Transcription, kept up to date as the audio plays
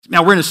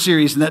Now, we're in a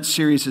series, and that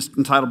series is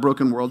entitled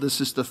Broken World.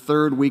 This is the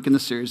third week in the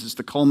series. It's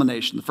the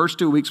culmination. The first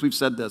 2 weeks, we've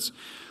said this.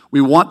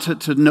 We want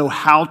to know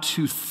how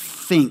to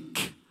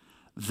think.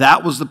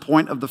 That was the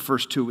point of the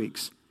first 2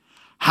 weeks.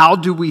 How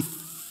do we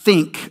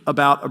think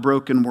about a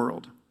broken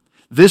world?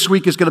 This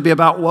week is going to be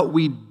about what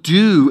we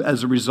do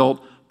as a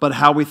result, but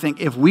how we think.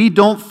 If we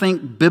don't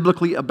think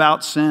biblically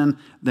about sin,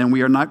 then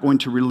we are not going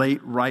to relate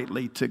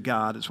rightly to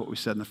God, is what we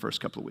said in the first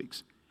couple of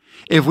weeks.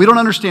 If we don't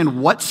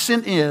understand what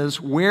sin is,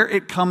 where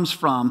it comes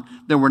from,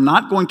 then we're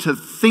not going to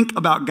think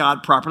about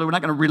God properly. We're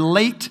not going to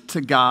relate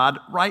to God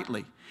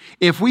rightly.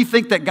 If we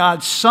think that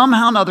God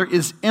somehow or another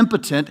is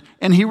impotent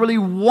and he really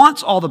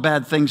wants all the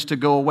bad things to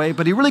go away,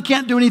 but he really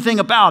can't do anything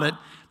about it,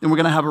 then we're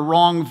going to have a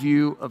wrong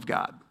view of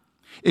God.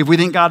 If we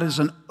think God is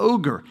an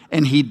ogre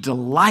and he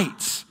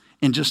delights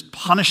in just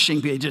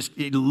punishing people,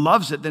 he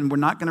loves it, then we're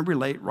not going to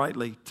relate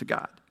rightly to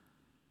God.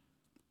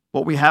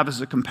 What we have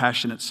is a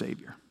compassionate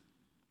Savior.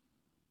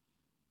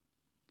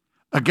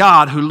 A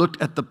God who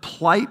looked at the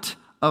plight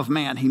of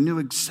man. He knew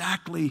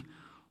exactly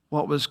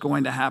what was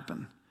going to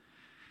happen.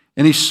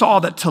 And he saw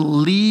that to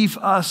leave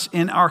us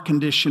in our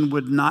condition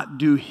would not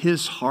do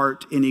his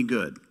heart any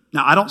good.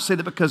 Now, I don't say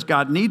that because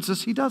God needs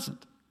us. He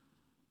doesn't.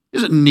 He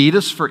doesn't need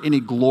us for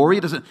any glory.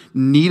 He doesn't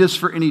need us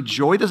for any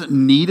joy. He doesn't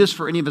need us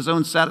for any of his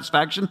own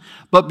satisfaction.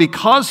 But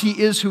because he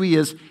is who he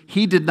is,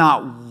 he did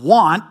not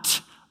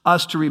want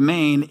us to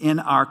remain in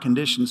our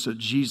condition. So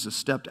Jesus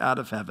stepped out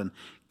of heaven,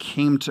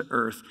 came to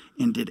earth,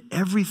 and did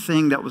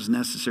everything that was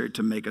necessary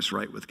to make us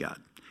right with God.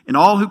 And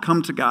all who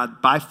come to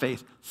God by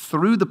faith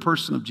through the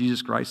person of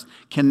Jesus Christ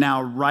can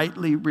now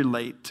rightly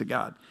relate to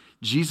God.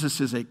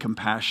 Jesus is a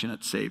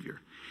compassionate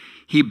Savior.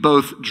 He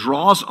both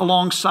draws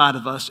alongside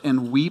of us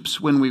and weeps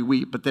when we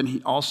weep, but then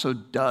he also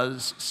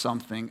does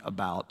something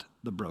about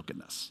the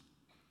brokenness.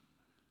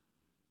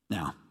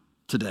 Now,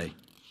 today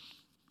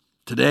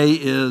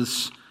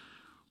is...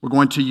 We're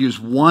going to use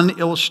one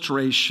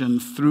illustration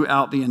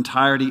throughout the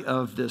entirety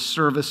of this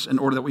service in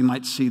order that we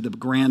might see the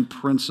grand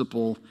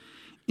principle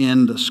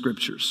in the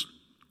scriptures.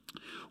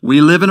 We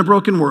live in a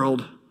broken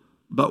world,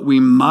 but we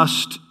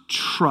must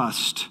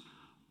trust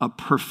a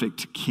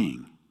perfect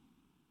king.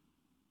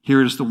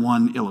 Here is the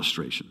one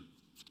illustration.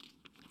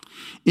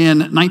 In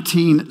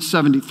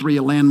 1973,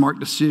 a landmark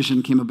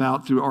decision came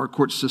about through our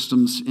court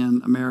systems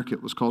in America.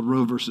 It was called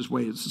Roe versus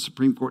Wade. It's a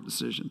Supreme Court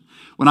decision.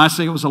 When I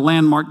say it was a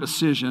landmark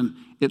decision,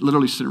 it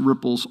literally sent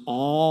ripples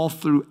all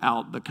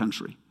throughout the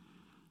country.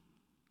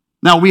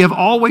 Now, we have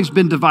always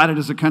been divided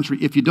as a country.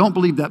 If you don't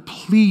believe that,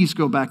 please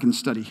go back and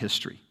study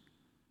history.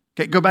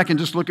 Okay, go back and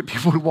just look at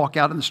people who walk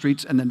out in the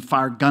streets and then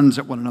fire guns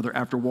at one another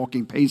after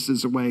walking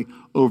paces away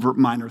over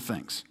minor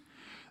things.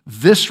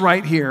 This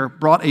right here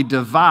brought to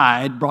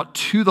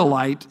the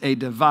light a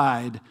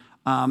divide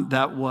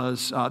that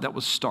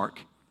was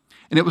stark.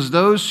 And it was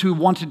those who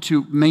wanted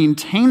to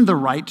maintain the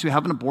right to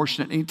have an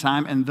abortion at any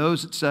time, and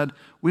those that said,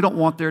 we don't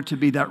want there to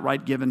be that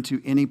right given to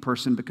any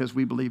person because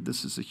we believe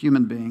this is a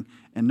human being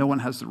and no one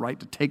has the right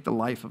to take the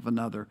life of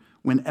another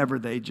whenever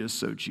they just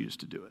so choose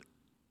to do it.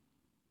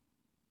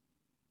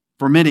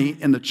 For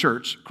many in the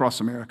church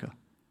across America,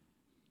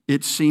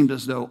 it seemed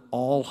as though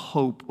all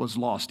hope was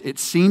lost. It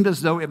seemed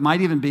as though it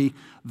might even be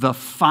the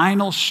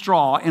final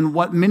straw. And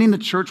what many in the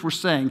church were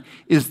saying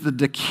is the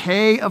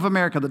decay of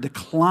America, the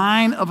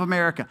decline of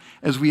America,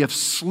 as we have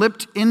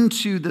slipped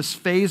into this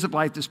phase of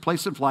life, this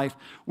place of life,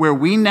 where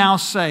we now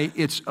say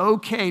it's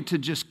okay to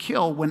just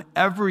kill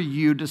whenever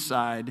you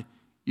decide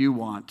you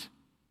want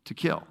to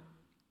kill.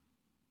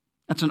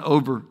 That's an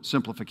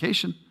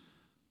oversimplification.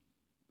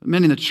 But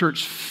many in the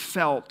church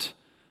felt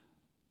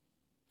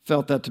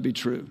that to be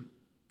true.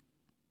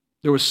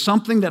 There was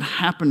something that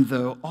happened,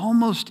 though,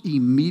 almost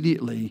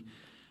immediately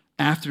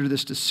after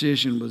this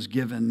decision was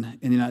given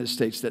in the United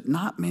States that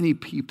not many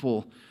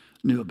people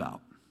knew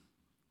about.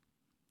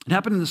 It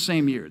happened in the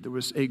same year. There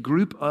was a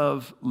group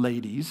of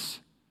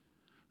ladies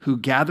who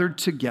gathered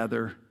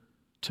together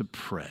to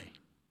pray.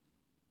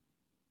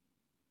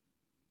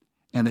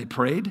 And they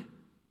prayed,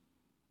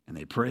 and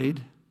they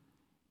prayed,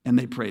 and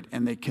they prayed.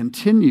 And they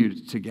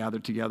continued to gather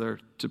together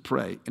to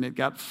pray. And it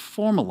got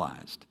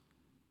formalized.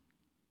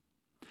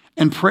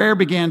 And prayer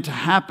began to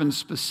happen,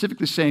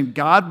 specifically saying,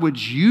 God,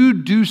 would you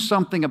do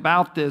something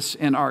about this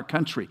in our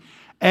country?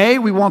 A,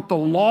 we want the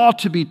law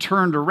to be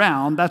turned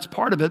around. That's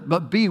part of it.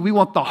 But B, we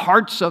want the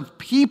hearts of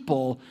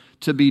people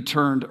to be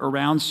turned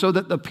around so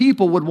that the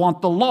people would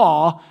want the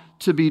law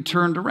to be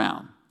turned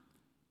around.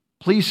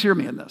 Please hear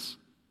me in this.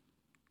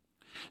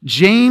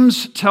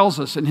 James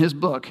tells us in his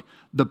book,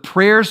 the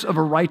prayers of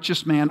a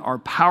righteous man are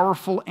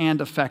powerful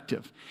and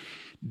effective.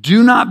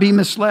 Do not be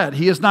misled.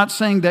 He is not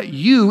saying that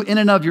you in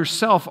and of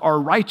yourself are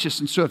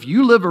righteous. And so if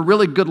you live a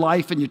really good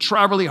life and you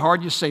try really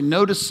hard, you say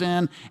no to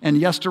sin and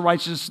yes to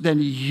righteousness, then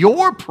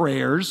your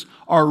prayers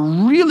are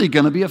really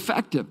going to be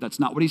effective. That's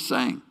not what he's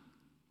saying.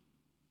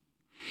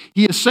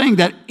 He is saying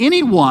that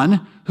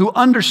anyone who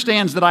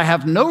understands that I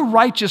have no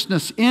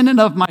righteousness in and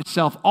of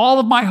myself, all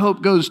of my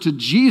hope goes to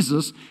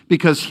Jesus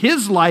because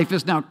his life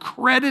is now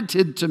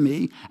credited to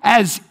me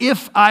as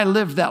if I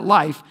lived that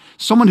life.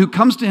 Someone who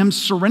comes to him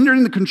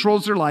surrendering the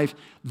controls of their life,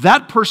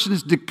 that person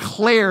is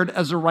declared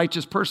as a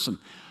righteous person.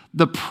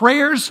 The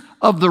prayers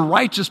of the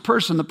righteous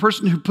person, the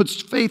person who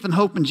puts faith and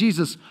hope in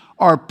Jesus,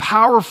 are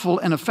powerful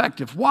and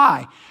effective.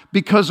 Why?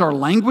 Because our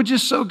language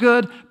is so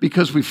good?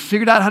 Because we've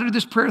figured out how to do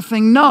this prayer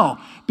thing? No,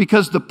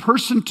 because the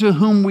person to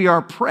whom we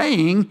are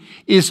praying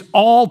is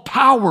all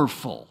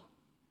powerful.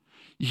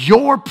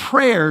 Your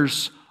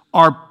prayers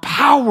are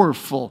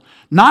powerful,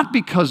 not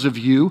because of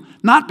you,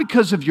 not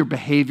because of your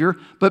behavior,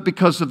 but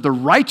because of the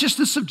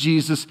righteousness of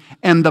Jesus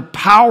and the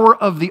power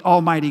of the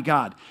Almighty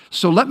God.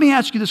 So let me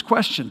ask you this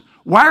question.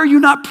 Why are you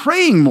not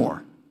praying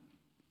more?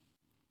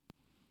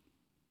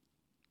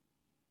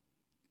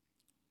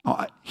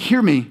 Oh,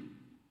 hear me.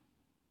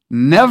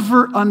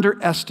 Never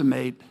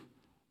underestimate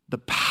the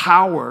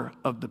power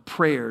of the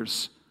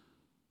prayers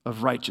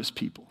of righteous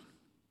people.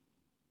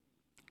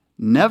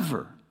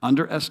 Never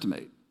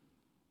underestimate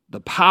the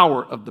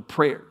power of the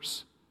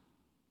prayers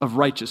of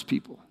righteous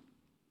people.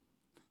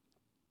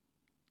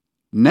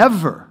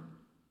 Never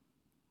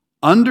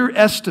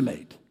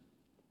underestimate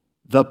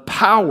the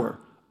power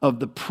of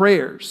the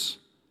prayers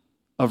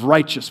of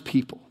righteous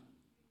people.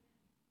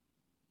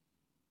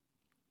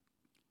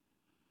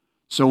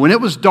 So when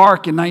it was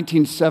dark in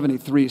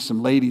 1973,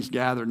 some ladies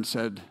gathered and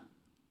said,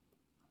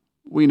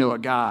 "We know a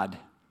God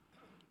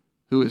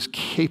who is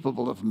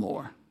capable of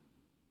more."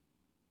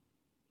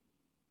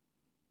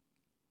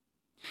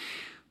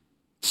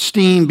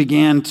 Steam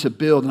began to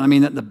build, and I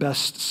mean that in the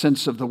best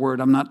sense of the word.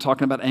 I'm not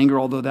talking about anger,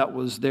 although that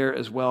was there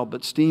as well,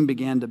 but steam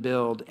began to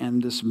build,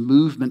 and this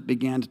movement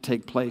began to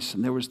take place,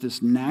 and there was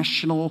this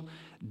national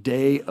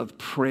day of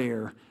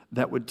prayer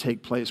that would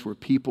take place where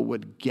people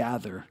would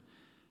gather,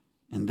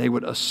 and they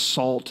would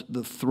assault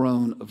the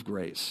throne of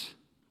grace.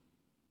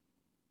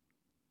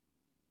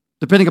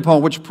 Depending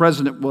upon which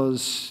president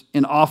was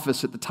in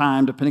office at the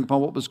time, depending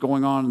upon what was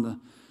going on in the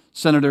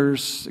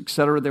senators,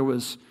 etc., there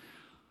was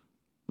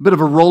a bit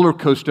of a roller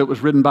coaster that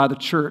was ridden by the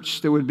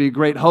church. There would be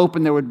great hope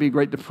and there would be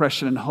great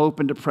depression, and hope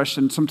and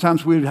depression.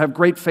 Sometimes we would have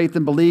great faith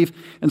and believe,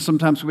 and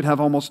sometimes we'd have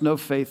almost no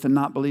faith and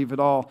not believe at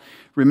all.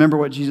 Remember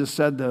what Jesus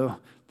said, though.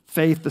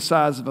 Faith the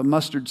size of a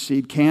mustard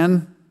seed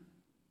can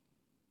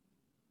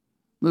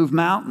move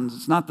mountains.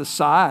 It's not the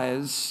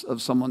size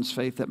of someone's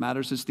faith that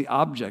matters. It's the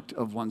object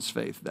of one's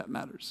faith that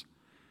matters.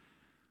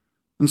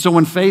 And so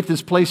when faith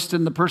is placed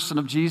in the person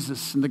of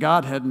Jesus and the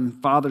Godhead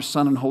and Father,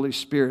 Son, and Holy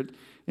Spirit,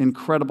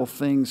 incredible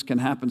things can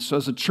happen. So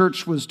as the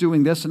church was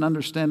doing this, and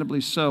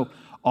understandably so,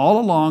 all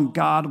along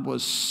God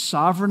was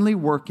sovereignly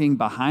working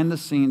behind the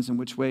scenes in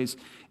which ways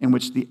in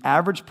which the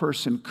average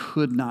person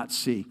could not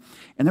see.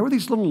 And there were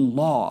these little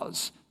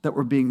laws that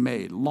were being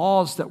made,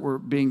 laws that were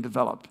being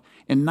developed.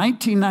 In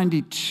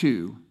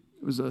 1992,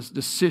 it was a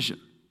decision.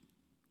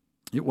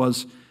 It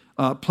was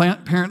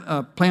Planned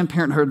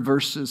Parenthood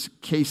versus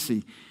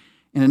Casey.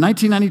 And in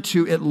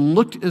 1992, it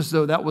looked as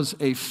though that was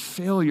a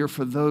failure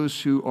for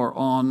those who are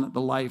on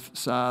the life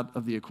side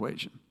of the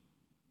equation.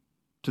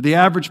 To the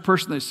average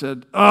person, they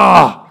said,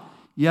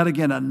 yet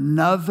again,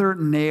 another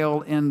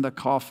nail in the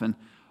coffin.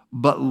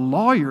 But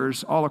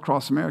lawyers all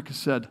across America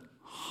said,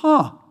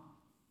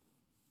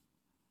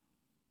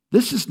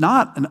 this is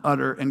not an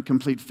utter and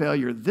complete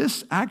failure.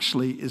 This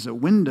actually is a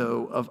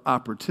window of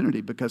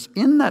opportunity, because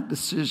in that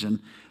decision,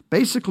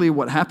 basically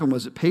what happened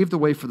was it paved the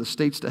way for the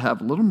states to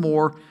have a little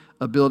more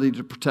ability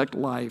to protect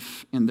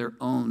life in their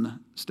own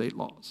state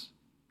laws.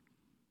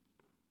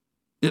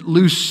 It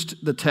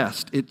loosed the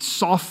test. It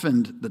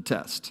softened the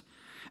test.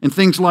 And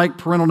things like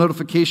parental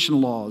notification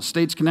laws,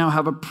 states can now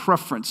have a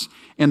preference,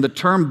 and the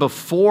term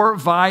before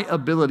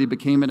viability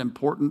became an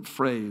important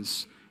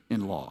phrase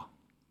in law.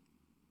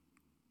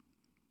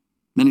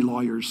 Many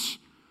lawyers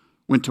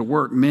went to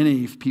work.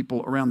 Many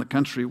people around the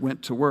country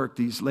went to work.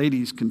 These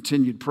ladies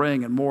continued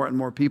praying, and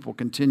more people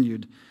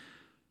continued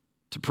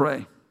to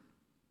pray.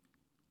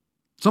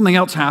 Something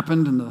else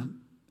happened in the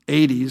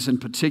 80s in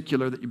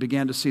particular, that you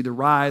began to see the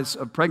rise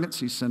of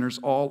pregnancy centers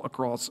all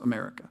across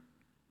America.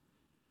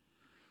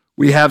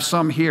 We have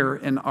some here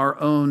in our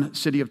own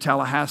city of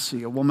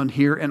Tallahassee. A woman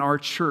here in our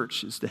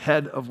church is the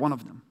head of one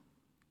of them.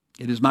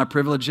 It is my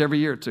privilege every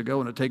year to go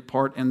and to take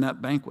part in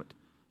that banquet,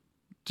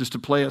 just to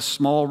play a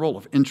small role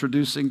of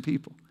introducing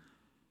people.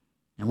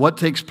 And what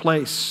takes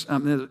place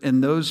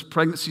in those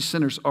pregnancy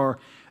centers are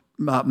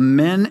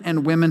men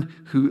and women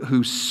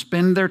who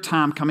spend their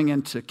time coming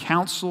in to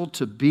counsel,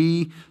 to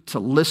be, to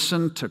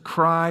listen, to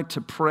cry, to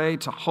pray,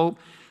 to hope.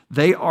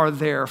 They are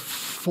there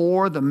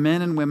for the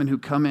men and women who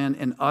come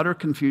in utter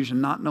confusion,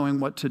 not knowing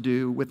what to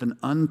do with an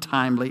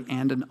untimely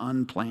and an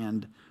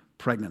unplanned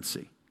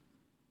pregnancy.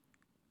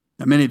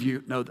 Now, many of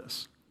you know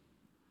this.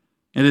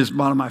 It is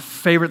one of my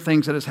favorite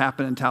things that has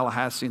happened in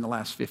Tallahassee in the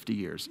last 50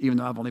 years, even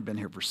though I've only been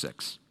here for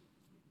 6.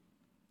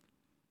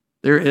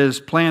 There is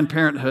Planned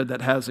Parenthood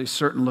that has a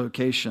certain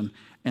location,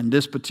 And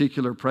this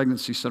particular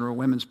pregnancy center, a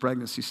women's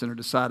pregnancy center,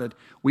 decided,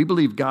 we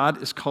believe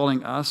God is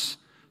calling us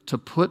to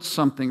put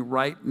something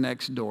right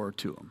next door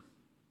to them.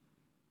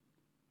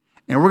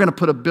 And we're going to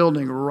put a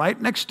building right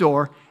next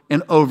door,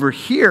 and over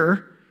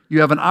here,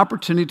 you have an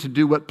opportunity to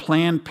do what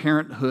Planned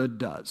Parenthood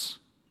does.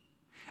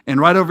 And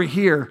right over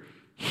here,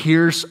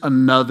 here's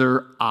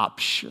another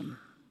option.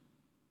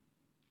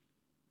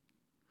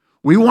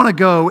 We want to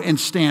go and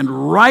stand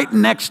right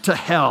next to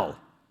hell.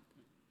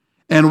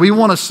 And we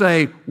want to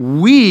say,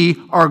 we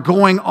are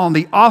going on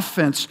the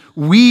offense.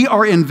 We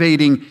are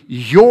invading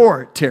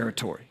your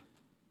territory.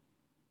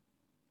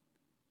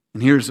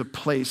 And here's a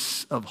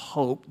place of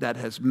hope that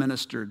has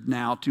ministered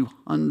now to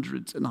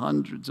hundreds and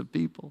hundreds of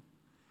people.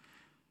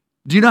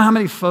 Do you know how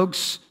many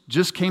folks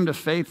just came to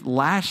faith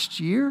last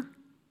year?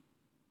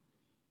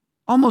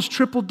 Almost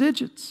triple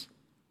digits.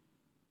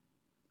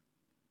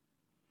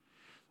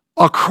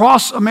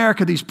 Across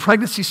America, these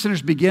pregnancy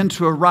centers begin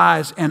to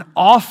arise and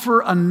offer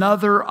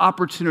another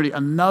opportunity,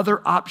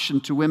 another option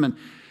to women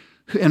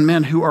and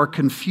men who are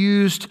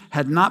confused,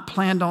 had not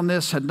planned on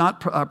this, had not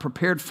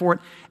prepared for it,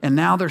 and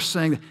now they're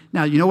saying,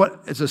 now, you know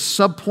what is a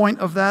sub-point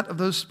of that, of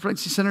those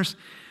pregnancy centers?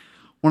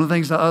 One of the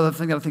things, the other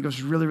thing that I think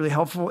was really, really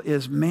helpful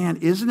is, man,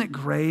 isn't it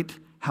great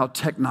how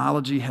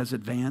technology has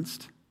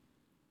advanced?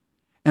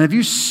 And have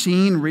you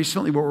seen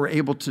recently what we're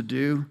able to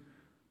do?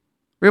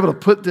 We're able to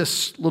put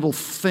this little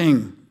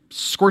thing,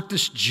 squirt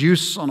this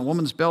juice on a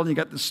woman's belly, and you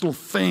got this little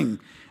thing,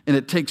 and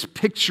it takes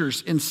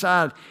pictures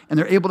inside, and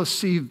they're able to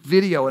see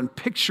video and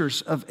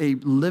pictures of a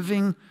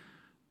living,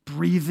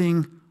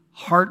 breathing,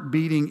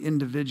 heart-beating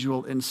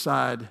individual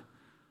inside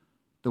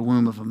the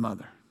womb of a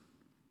mother.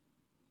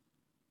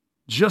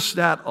 Just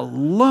that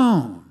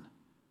alone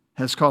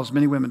has caused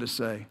many women to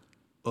say,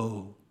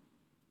 oh,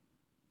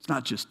 it's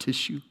not just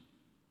tissue.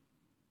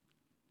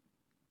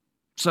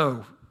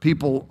 So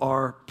people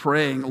are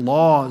praying,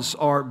 laws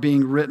are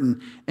being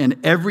written, and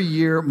every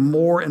year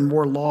more and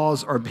more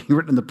laws are being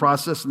written in the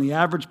process, and the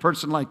average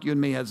person like you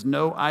and me has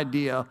no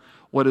idea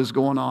what is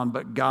going on,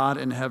 but God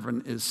in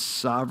heaven is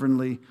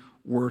sovereignly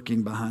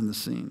working behind the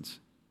scenes.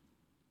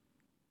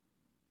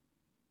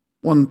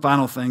 One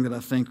final thing that I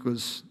think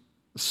was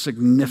a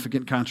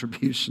significant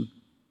contribution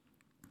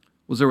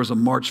was there was a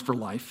March for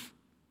Life.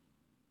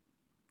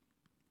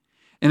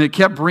 And it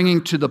kept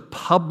bringing to the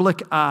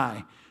public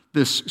eye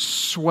this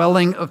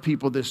swelling of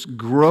people, this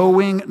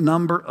growing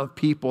number of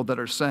people that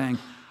are saying,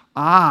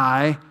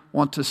 I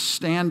want to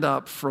stand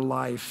up for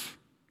life.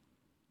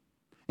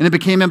 And it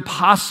became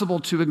impossible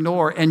to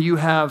ignore. And you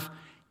have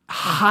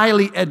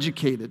highly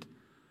educated,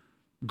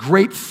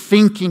 great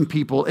thinking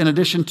people, in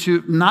addition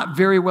to not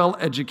very well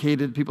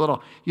educated people at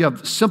all. You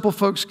have simple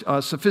folks,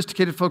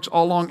 sophisticated folks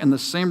all along in the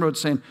same road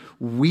saying,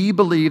 we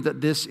believe that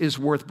this is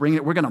worth bringing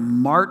it. We're going to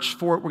march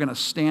for it. We're going to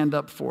stand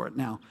up for it.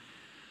 Now,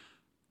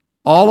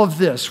 all of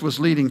this was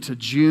leading to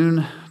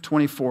June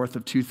 24th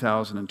of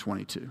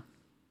 2022.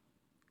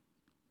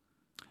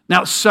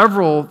 Now,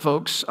 several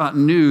folks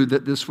knew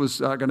that this was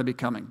going to be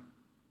coming.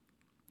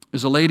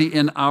 There's a lady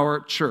in our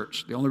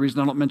church. The only reason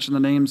I don't mention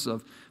the names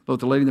of both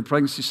the lady in the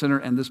pregnancy center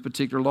and this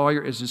particular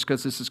lawyer is just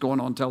because this is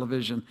going on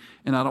television,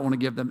 and I don't want to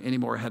give them any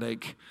more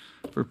headache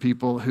for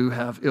people who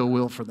have ill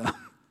will for them.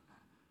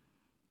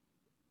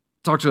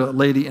 Talked to a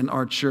lady in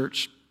our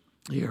church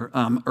here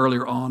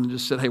earlier on and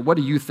just said, hey, what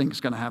do you think is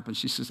going to happen?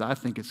 She says, I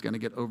think it's going to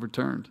get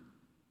overturned.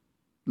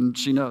 And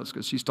she knows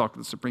because she's talked to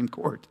the Supreme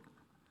Court.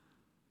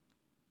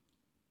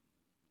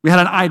 We had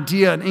an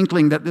idea, an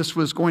inkling that this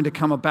was going to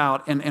come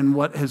about, and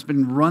what has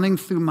been running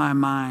through my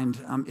mind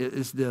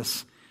is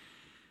this.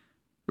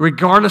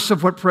 Regardless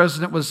of what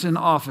president was in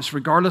office,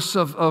 regardless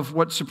of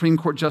what Supreme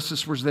Court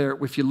justice was there,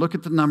 if you look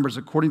at the numbers,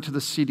 according to the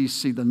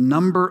CDC, the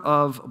number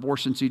of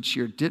abortions each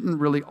year didn't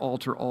really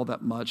alter all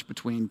that much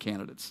between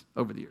candidates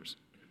over the years.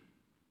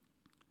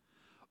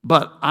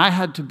 But I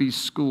had to be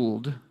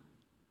schooled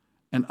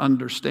and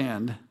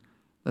understand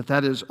that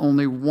that is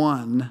only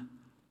one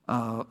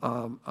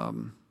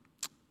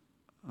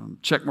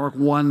checkmark,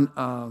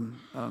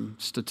 one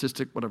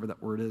statistic, whatever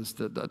that word is,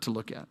 to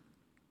look at.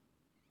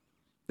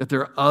 That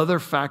there are other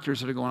factors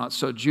that are going on.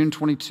 So June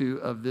 22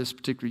 of this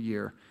particular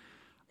year,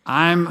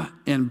 I'm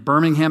in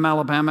Birmingham,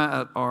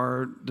 Alabama at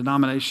our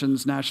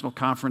denomination's national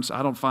conference.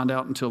 I don't find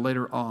out until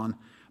later on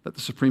that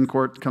the Supreme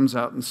Court comes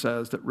out and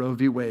says that Roe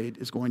v. Wade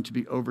is going to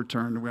be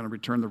overturned and we're going to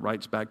return the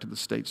rights back to the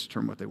states to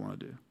determine what they want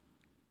to do.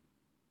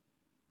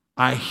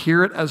 I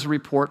hear it as a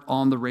report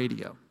on the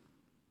radio.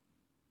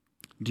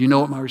 Do you know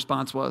what my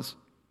response was?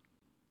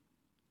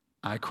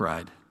 I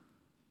cried.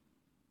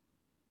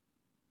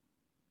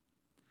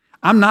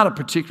 I'm not a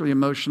particularly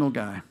emotional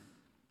guy.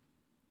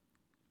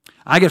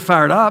 I get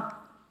fired up.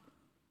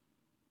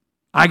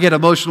 I get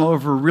emotional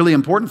over really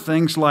important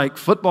things like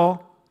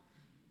football.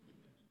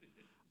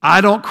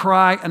 I don't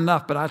cry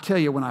enough, but I tell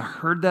you, when I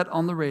heard that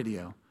on the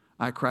radio,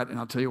 I cried, and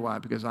I'll tell you why,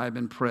 because I've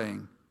been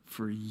praying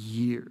for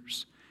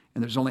years.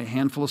 And there's only a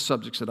handful of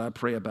subjects that I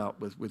pray about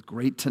with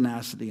great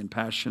tenacity and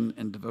passion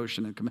and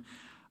devotion and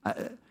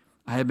commitment.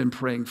 I have been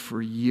praying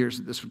for years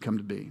that this would come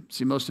to be.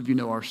 See, most of you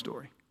know our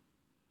story.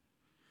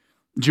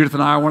 Judith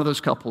and I are one of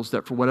those couples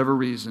that for whatever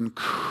reason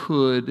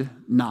could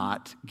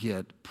not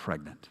get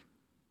pregnant.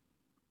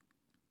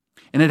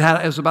 And it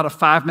was about a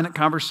 5-minute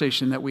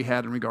conversation that we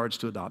had in regards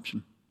to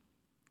adoption.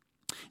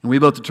 And we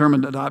both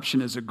determined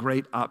adoption is a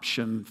great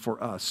option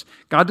for us.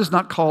 God does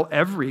not call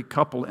every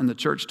couple in the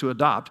church to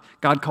adopt.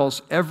 God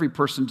calls every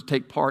person to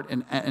take part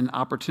in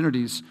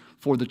opportunities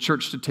for the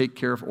church to take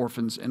care of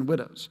orphans and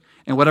widows.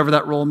 And whatever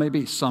that role may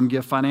be, some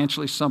give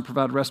financially, some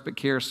provide respite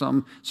care,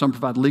 some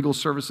provide legal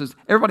services.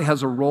 Everybody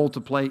has a role to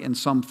play in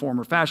some form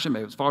or fashion,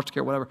 maybe it's foster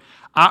care, whatever.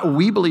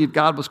 We believe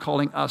God was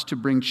calling us to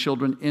bring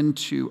children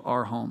into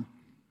our home.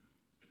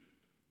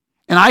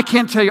 And I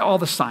can't tell you all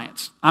the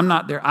science. I'm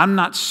not there. I'm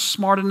not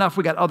smart enough.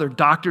 We got other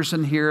doctors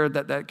in here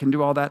that can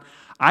do all that.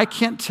 I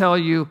can't tell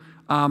you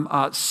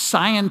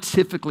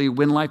scientifically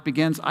when life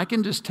begins. I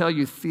can just tell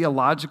you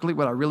theologically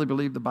what I really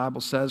believe the Bible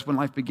says when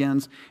life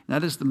begins, and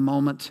that is the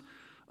moment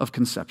of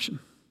conception.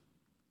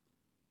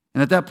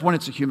 And at that point,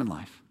 it's a human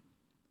life.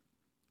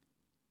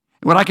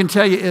 And what I can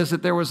tell you is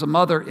that there was a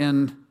mother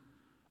in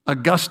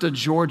Augusta,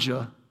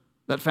 Georgia,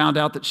 that found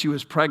out that she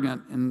was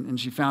pregnant, and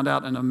she found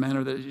out in a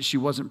manner that she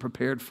wasn't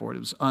prepared for it. It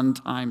was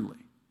untimely.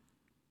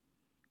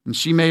 And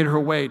she made her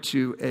way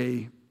to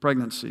a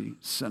pregnancy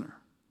center.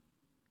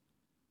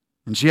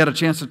 And she had a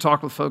chance to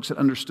talk with folks that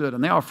understood,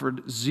 and they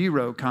offered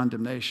zero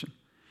condemnation.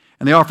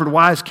 And they offered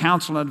wise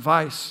counsel and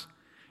advice.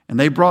 And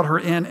they brought her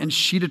in, and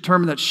she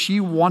determined that she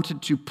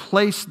wanted to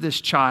place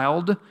this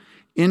child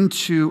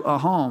into a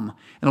home.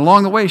 And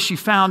along the way, she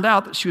found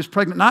out that she was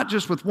pregnant, not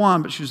just with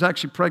one, but she was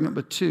actually pregnant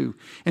with two.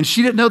 And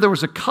she didn't know there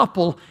was a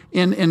couple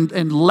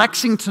in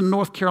Lexington,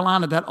 North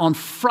Carolina, that on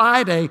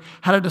Friday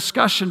had a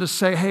discussion to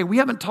say, hey, we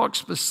haven't talked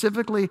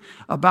specifically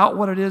about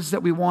what it is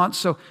that we want.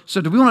 So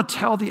do we want to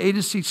tell the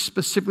agency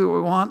specifically what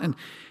we want? And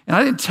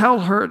I didn't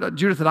tell her,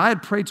 Judith, that I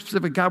had prayed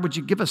specifically, God, would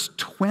you give us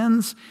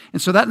twins?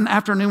 And so that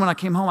afternoon when I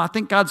came home, I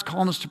think God's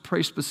calling us to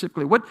pray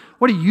specifically. What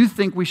do you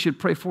think we should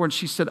pray for? And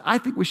she said, I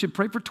think we should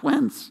pray for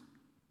twins.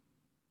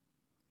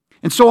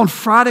 And so on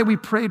Friday, we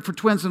prayed for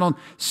twins. And on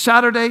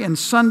Saturday and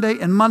Sunday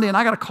and Monday, and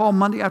I got a call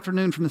Monday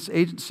afternoon from this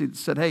agency that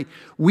said, hey,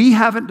 we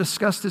haven't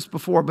discussed this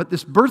before, but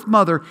this birth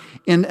mother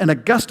in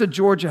Augusta,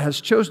 Georgia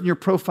has chosen your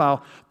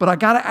profile. But I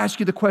got to ask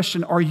you the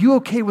question, are you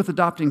okay with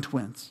adopting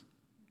twins?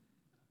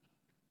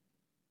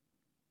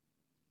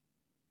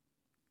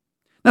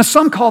 Now,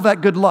 some call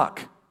that good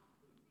luck.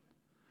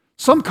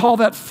 Some call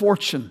that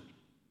fortune.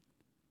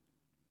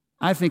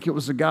 I think it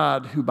was a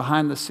God who,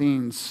 behind the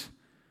scenes,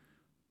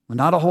 when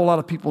not a whole lot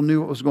of people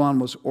knew what was going on,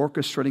 was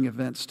orchestrating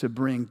events to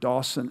bring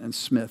Dawson and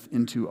Smith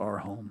into our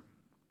home.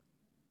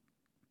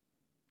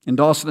 And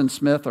Dawson and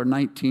Smith are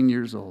 19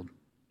 years old.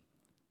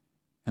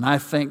 And I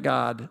thank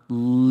God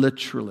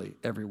literally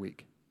every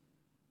week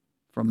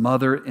for a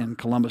mother in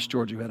Columbus,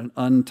 Georgia, who had an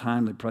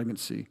untimely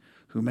pregnancy,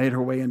 who made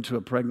her way into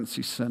a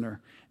pregnancy center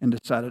and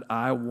decided,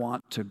 I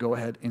want to go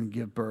ahead and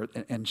give birth.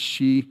 And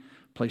she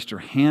placed her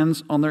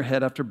hands on their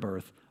head after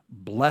birth,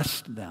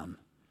 blessed them,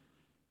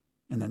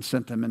 and then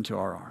sent them into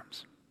our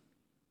arms.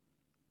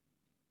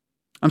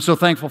 I'm so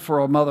thankful for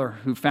a mother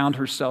who found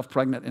herself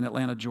pregnant in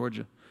Atlanta,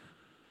 Georgia.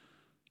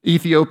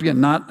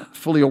 Ethiopian, not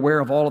fully aware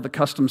of all of the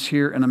customs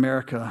here in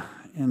America.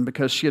 And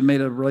because she had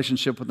made a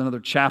relationship with another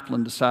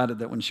chaplain, decided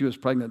that when she was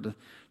pregnant,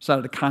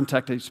 decided to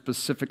contact a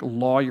specific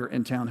lawyer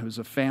in town who was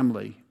a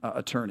family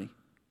attorney,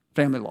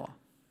 family law.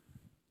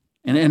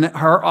 And in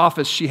her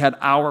office, she had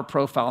our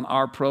profile, and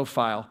our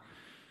profile,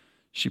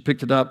 she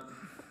picked it up,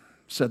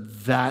 said,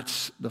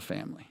 that's the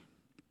family.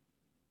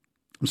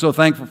 I'm so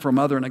thankful for a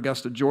mother in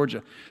Augusta,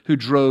 Georgia, who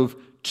drove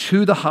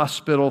to the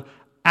hospital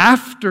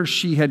after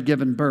she had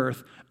given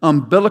birth,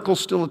 umbilical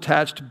still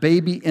attached,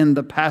 baby in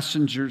the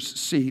passenger's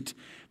seat,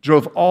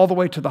 drove all the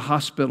way to the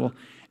hospital,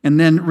 and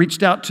then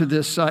reached out to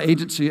this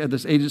agency.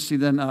 This agency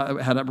then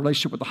had a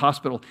relationship with the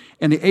hospital.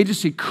 And the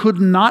agency could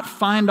not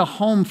find a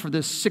home for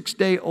this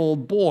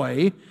 6-day-old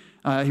boy.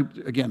 He,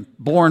 again,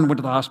 born, went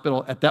to the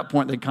hospital. At that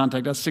point, they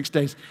contacted us 6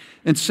 days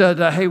and said,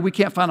 hey, we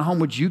can't find a home.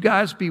 Would you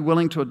guys be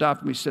willing to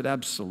adopt him? We said,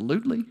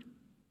 absolutely.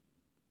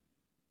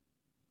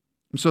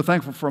 I'm so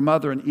thankful for a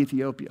mother in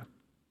Ethiopia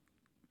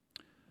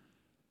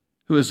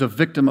who is a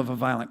victim of a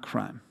violent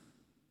crime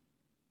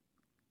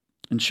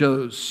and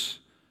chose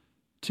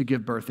to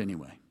give birth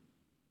anyway.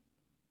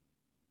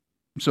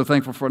 I'm so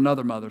thankful for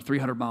another mother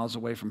 300 miles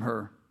away from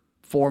her,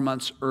 4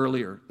 months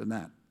earlier than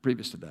that,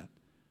 previous to that,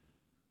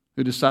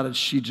 who decided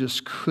she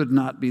just could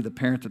not be the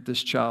parent that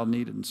this child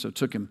needed, and so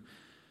took him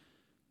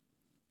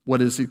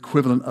what is the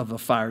equivalent of a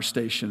fire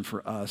station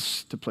for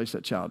us to place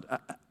that child.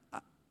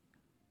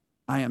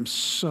 I am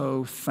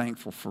so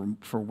thankful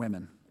for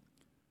women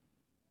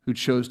who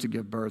chose to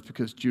give birth,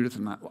 because Judith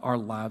and I, our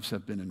lives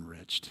have been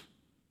enriched.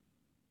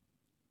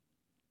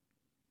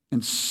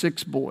 And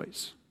 6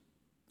 boys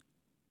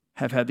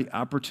have had the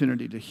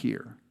opportunity to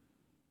hear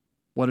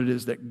what it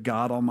is that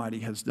God Almighty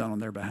has done on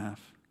their behalf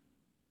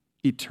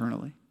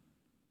eternally.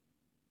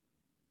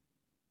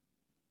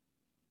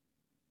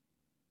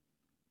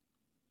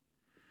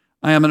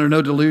 I am under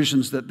no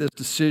delusions that this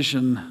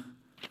decision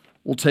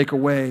will take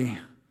away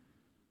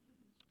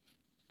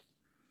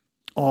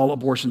all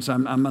abortions.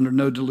 I'm under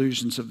no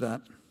delusions of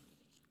that.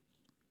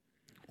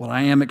 What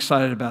I am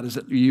excited about is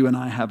that you and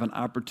I have an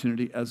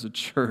opportunity as a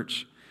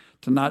church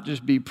to not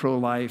just be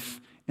pro-life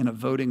in a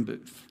voting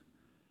booth,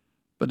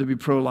 but to be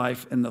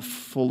pro-life in the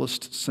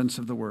fullest sense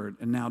of the word,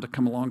 and now to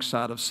come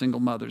alongside of single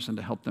mothers and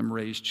to help them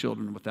raise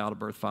children without a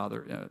birth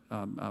father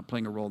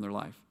playing a role in their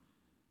life.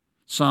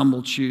 Some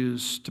will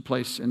choose to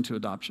place into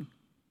adoption.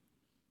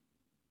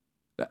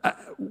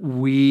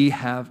 We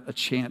have a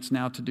chance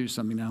now to do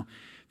something. Now,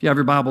 if you have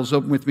your Bibles,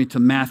 open with me to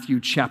Matthew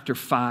chapter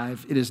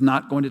 5. It is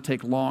not going to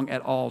take long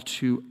at all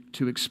to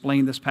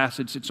explain this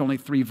passage. It's only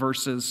 3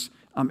 verses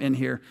in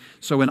here.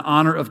 So in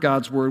honor of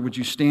God's word, would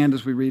you stand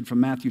as we read from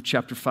Matthew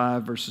chapter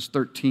 5, verses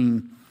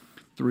 13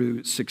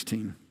 through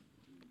 16.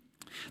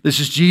 This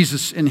is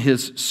Jesus in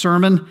his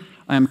sermon.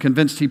 I am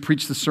convinced he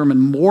preached the sermon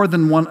more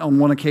than on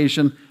one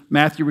occasion.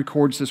 Matthew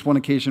records this one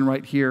occasion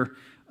right here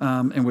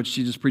in which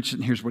Jesus preached it,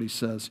 and here's what he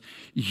says.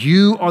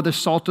 You are the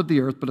salt of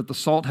the earth, but if the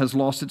salt has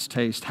lost its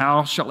taste,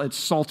 how shall its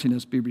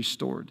saltiness be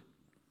restored?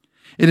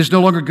 It is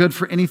no longer good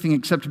for anything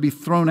except to be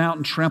thrown out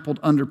and trampled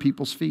under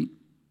people's feet.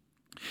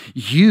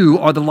 You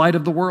are the light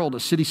of the world. A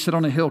city set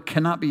on a hill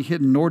cannot be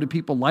hidden, nor do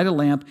people light a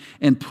lamp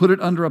and put it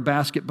under a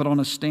basket, but on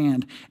a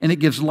stand, and it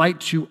gives light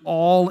to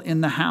all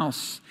in the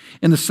house.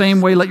 In the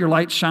same way, let your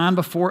light shine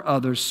before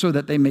others so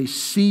that they may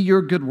see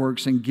your good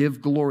works and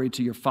give glory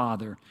to your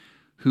Father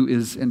who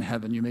is in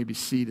heaven. You may be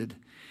seated.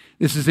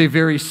 This is a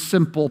very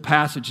simple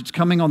passage. It's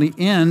coming on the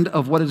end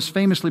of what has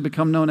famously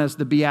become known as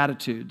the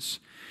Beatitudes.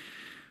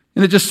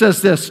 And it just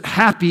says this: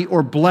 happy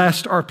or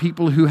blessed are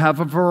people who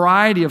have a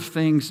variety of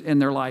things in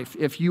their life.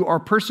 If you are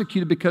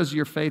persecuted because of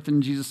your faith,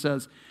 and Jesus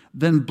says,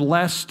 then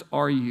blessed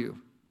are you.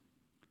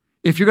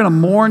 If you're going to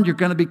mourn, you're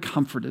going to be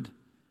comforted.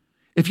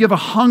 If you have a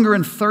hunger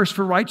and thirst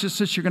for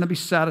righteousness, you're going to be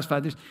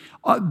satisfied.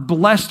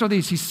 Blessed are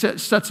these. He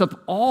sets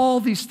up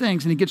all these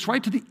things, and he gets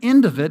right to the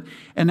end of it,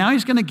 and now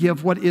he's going to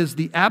give what is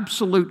the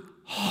absolute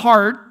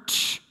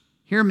heart,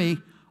 hear me,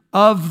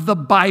 of the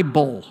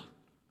Bible.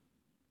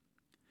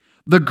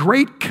 The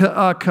great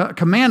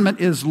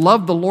commandment is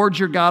love the Lord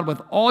your God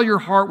with all your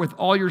heart, with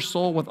all your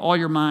soul, with all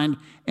your mind,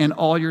 and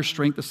all your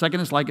strength. The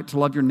second is like it, to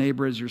love your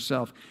neighbor as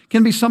yourself.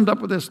 Can be summed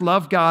up with this: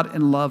 love God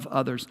and love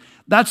others.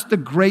 That's the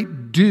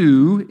great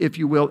do, if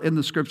you will, in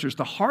the Scriptures.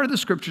 The heart of the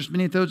Scriptures,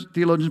 many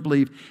theologians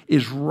believe,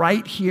 is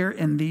right here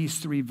in these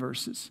 3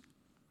 verses.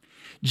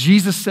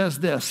 Jesus says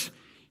this: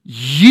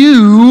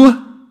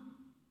 you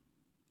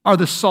are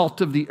the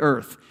salt of the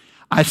earth.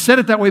 I said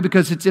it that way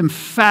because it's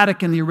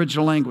emphatic in the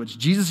original language.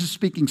 Jesus is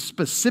speaking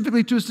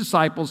specifically to his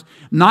disciples,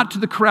 not to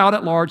the crowd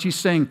at large. He's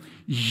saying,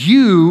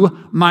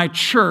 you, my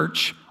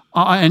church,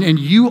 and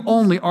you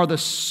only are the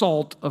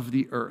salt of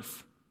the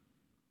earth.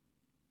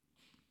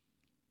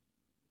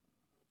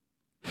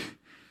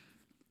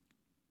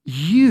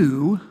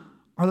 You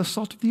are the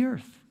salt of the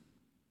earth.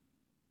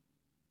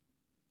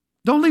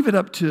 Don't leave it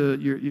up to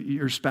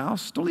your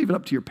spouse. Don't leave it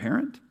up to your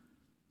parent.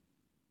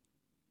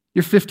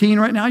 You're 15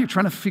 right now. You're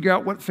trying to figure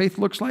out what faith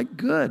looks like.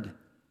 Good.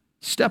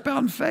 Step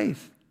out in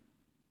faith.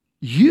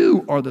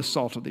 You are the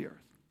salt of the earth.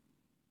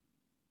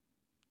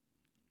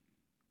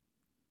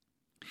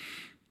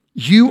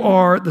 You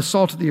are the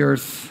salt of the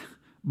earth,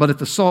 but if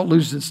the salt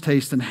loses its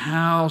taste, then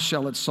how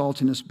shall its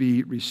saltiness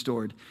be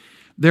restored?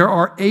 There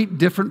are 8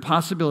 different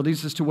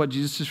possibilities as to what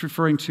Jesus is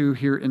referring to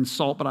here in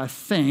salt, but I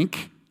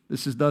think,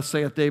 this is thus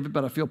saith David,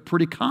 but I feel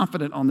pretty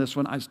confident on this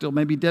one. I still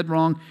may be dead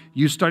wrong.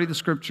 You study the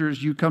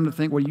Scriptures. You come to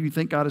think what you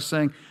think God is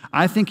saying.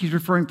 I think he's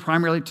referring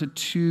primarily to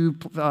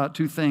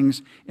two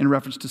things in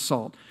reference to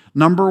salt.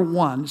 Number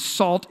 1,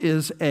 salt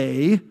is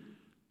a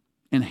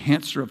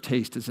enhancer of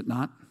taste, is it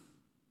not?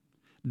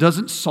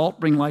 Doesn't salt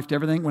bring life to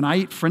everything? When I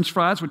eat French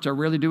fries, which I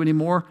rarely do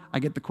anymore, I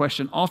get the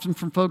question often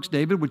from folks,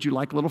 David, would you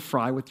like a little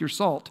fry with your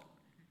salt?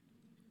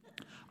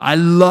 I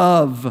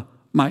love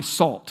my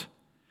salt.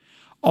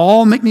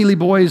 All McNeely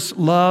boys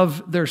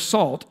love their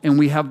salt, and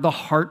we have the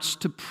hearts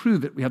to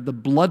prove it. We have the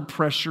blood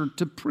pressure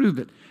to prove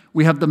it.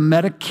 We have the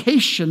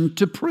medication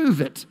to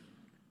prove it.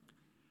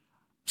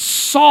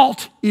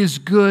 Salt is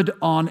good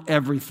on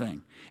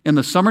everything. In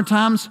the summer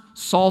times,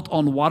 salt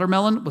on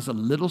watermelon was a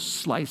little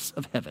slice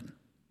of heaven.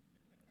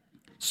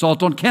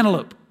 Salt on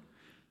cantaloupe.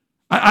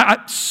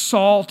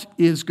 Salt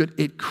is good.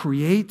 It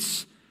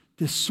creates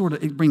this sort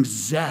of, it brings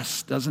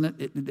zest,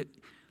 doesn't it?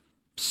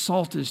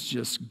 Salt is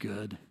just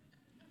good.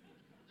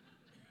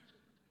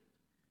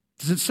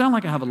 Does it sound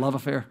like I have a love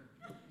affair?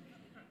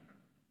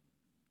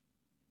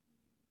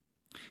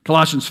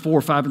 Colossians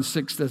 4, 5, and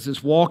 6 says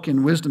this: walk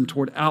in wisdom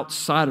toward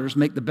outsiders,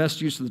 make the best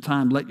use of the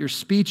time. Let your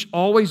speech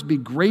always be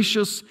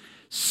gracious,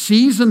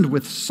 seasoned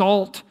with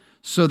salt,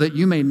 so that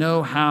you may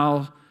know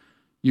how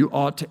you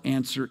ought to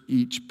answer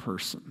each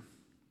person.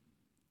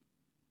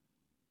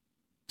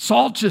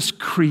 Salt just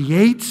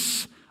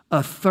creates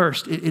a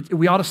thirst.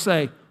 We ought to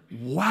say,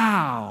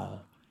 wow,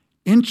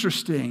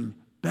 interesting,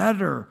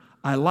 better,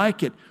 I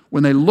like it.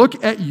 When they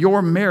look at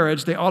your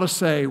marriage, they ought to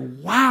say,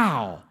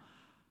 wow,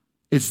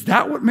 is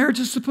that what marriage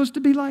is supposed to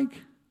be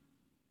like?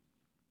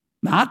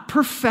 Not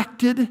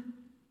perfected,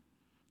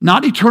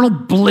 Not eternal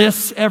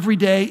bliss every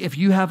day. If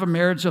you have a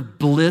marriage of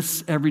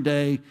bliss every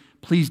day,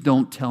 please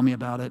don't tell me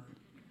about it.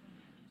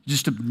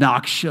 Just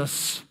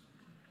obnoxious.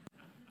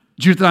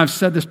 Judith and I have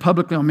said this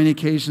publicly on many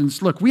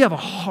occasions. Look, we have a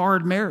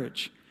hard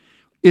marriage.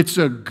 It's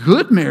a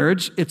good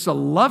marriage. It's a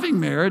loving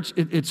marriage.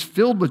 It's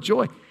filled with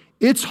joy.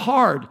 It's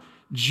hard.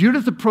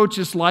 Judith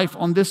approaches life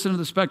on this end of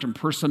the spectrum,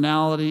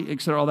 personality, et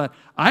cetera, all that.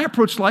 I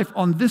approach life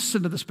on this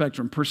end of the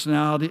spectrum,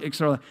 personality, et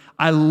cetera.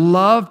 I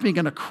love being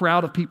in a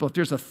crowd of people. If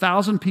there's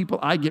 1,000 people,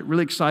 I get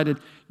really excited.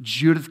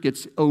 Judith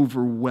gets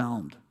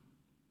overwhelmed.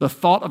 The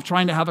thought of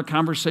trying to have a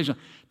conversation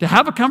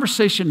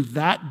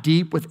that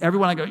deep with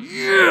everyone, I go,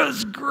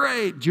 yes,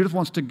 great. Judith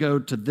wants to go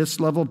to this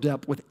level of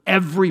depth with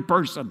every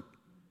person.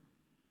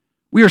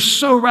 We are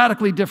so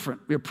radically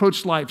different. We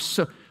approach life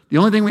so, the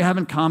only thing we have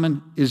in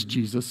common is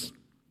Jesus.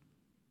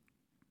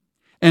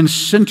 And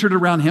centered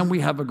around him, we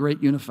have a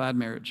great unified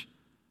marriage.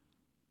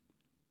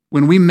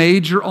 When we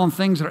major on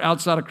things that are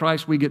outside of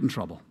Christ, we get in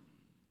trouble.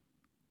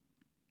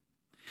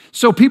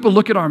 So people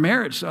look at our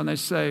marriage and they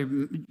say,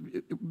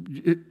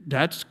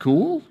 that's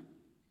cool.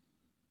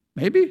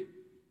 Maybe.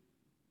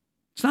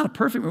 It's not a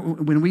perfect,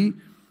 you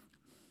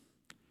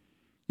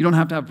don't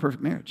have to have a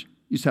perfect marriage.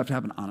 You just have to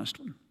have an honest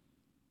one.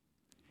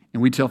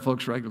 And we tell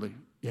folks regularly,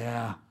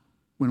 yeah,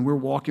 when we're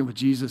walking with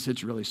Jesus,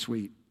 it's really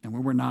sweet. And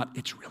when we're not,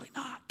 it's really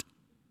not.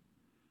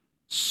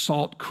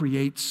 Salt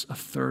creates a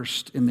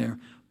thirst in there.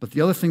 But the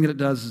other thing that it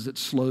does is it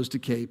slows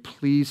decay.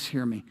 Please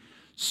hear me.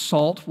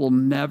 Salt will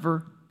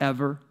never,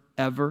 ever,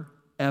 ever,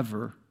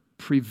 ever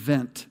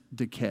prevent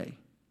decay.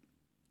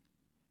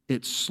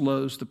 It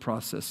slows the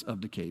process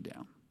of decay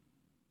down.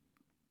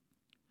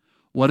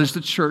 What is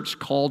the church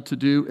called to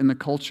do in the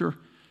culture?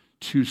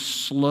 To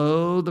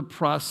slow the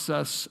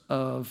process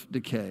of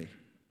decay.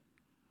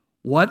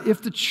 What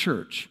if the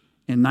church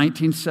in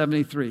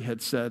 1973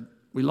 had said,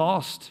 we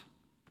lost?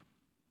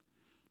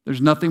 There's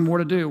nothing more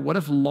to do. What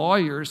if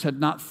lawyers had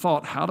not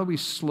thought, how do we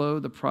slow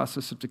the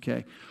process of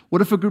decay?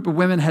 What if a group of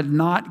women had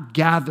not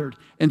gathered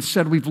and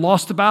said, we've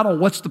lost the battle,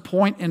 what's the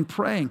point in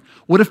praying?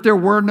 What if there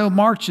were no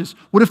marches?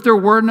 What if there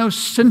were no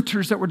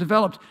centers that were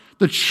developed?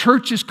 The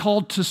church is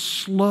called to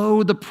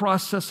slow the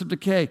process of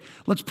decay.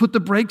 Let's put the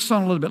brakes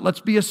on a little bit.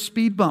 Let's be a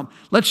speed bump.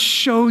 Let's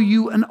show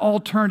you an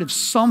alternative,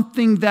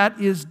 something that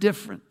is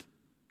different.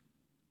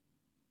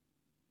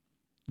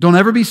 Don't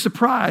ever be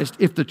surprised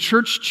if the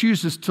church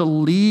chooses to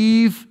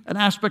leave an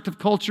aspect of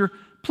culture.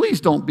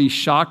 Please don't be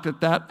shocked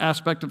that that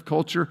aspect of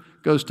culture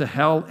goes to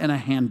hell in a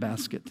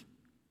handbasket.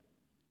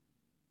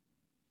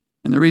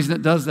 And the reason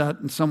it does that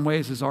in some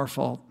ways is our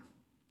fault.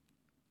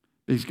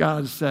 Because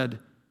God has said,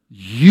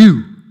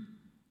 you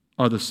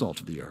are the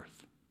salt of the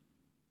earth.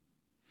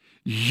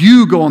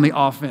 You go on the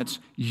offense.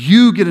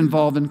 You get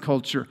involved in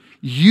culture.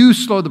 You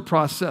slow the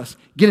process.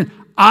 Get in.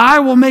 I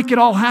will make it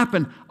all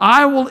happen.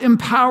 I will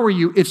empower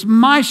you. It's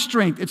my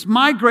strength. It's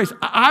my grace.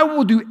 I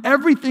will do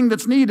everything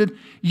that's needed.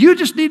 You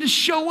just need to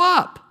show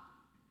up.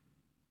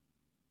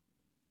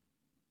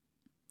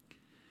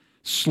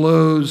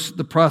 Slows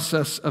the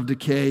process of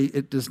decay.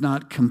 It does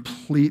not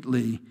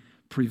completely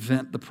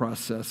prevent the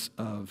process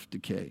of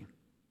decay.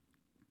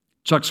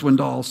 Chuck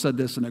Swindoll said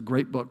this in a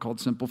great book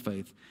called Simple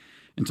Faith.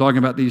 In talking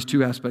about these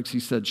two aspects, he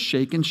said,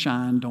 shake and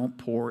shine, don't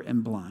pour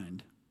and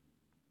blind.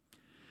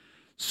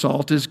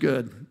 Salt is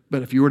good,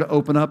 but if you were to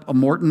open up a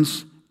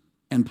Morton's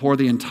and pour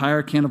the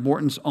entire can of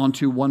Morton's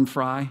onto one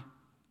fry,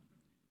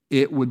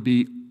 it would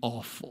be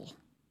awful.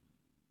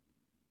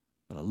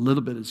 But a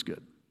little bit is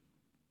good.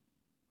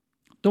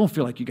 Don't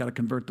feel like you got to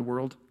convert the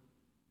world.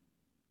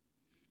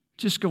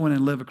 Just go in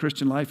and live a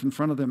Christian life in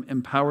front of them,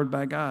 empowered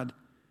by God.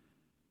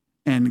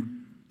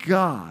 And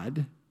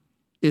God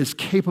is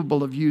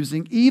capable of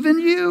using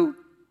even you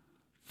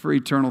for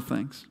eternal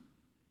things.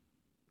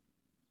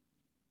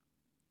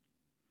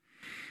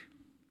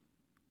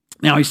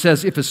 Now, he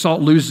says, if a salt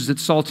loses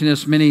its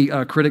saltiness, many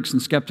critics and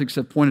skeptics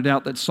have pointed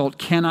out that salt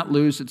cannot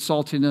lose its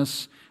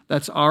saltiness.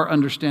 That's our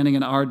understanding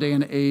in our day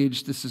and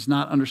age. This is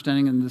not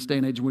understanding in this day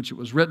and age in which it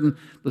was written.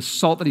 The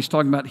salt that he's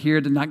talking about here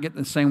did not get in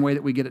the same way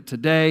that we get it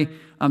today.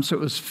 So it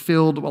was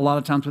filled a lot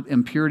of times with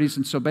impurities.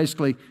 And so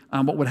basically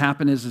what would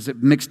happen is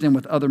it mixed in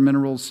with other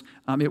minerals.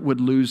 It would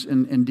lose,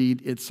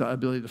 indeed, its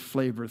ability to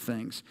flavor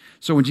things.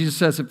 So when Jesus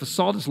says, if the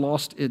salt has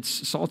lost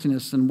its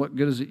saltiness, then what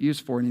good is it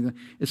used for? Anything?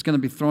 It's going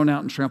to be thrown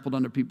out and trampled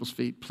under people's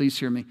feet. Please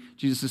hear me.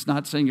 Jesus is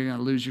not saying you're going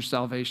to lose your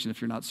salvation if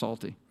you're not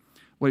salty.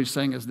 What he's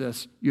saying is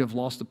this: you have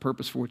lost the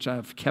purpose for which I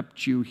have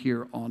kept you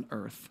here on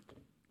earth.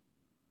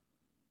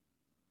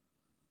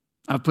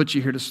 I've put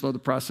you here to slow the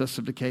process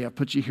of decay. I've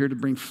put you here to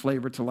bring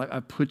flavor to life.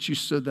 I've put you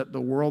so that the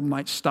world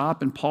might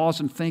stop and pause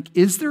and think,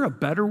 is there a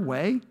better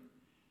way?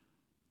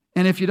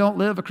 And if you don't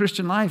live a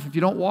Christian life, if you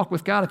don't walk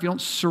with God, if you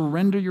don't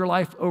surrender your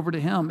life over to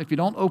him, if you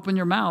don't open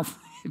your mouth,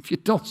 if you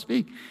don't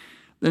speak,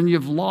 then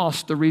you've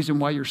lost the reason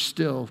why you're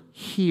still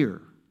here.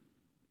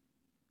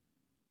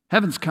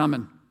 Heaven's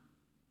coming.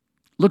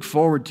 Look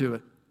forward to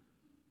it.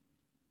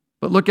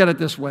 But look at it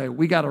this way.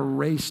 We got a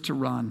race to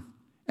run.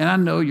 And I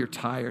know you're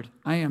tired.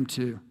 I am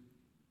too.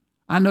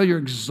 I know you're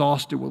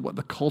exhausted with what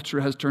the culture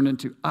has turned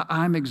into.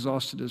 I'm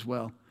exhausted as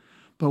well.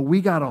 but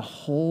we got a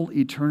whole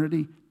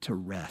eternity to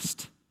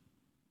rest.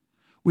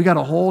 We got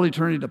a whole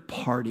eternity to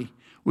party.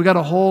 We got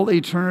a whole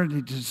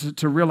eternity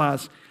to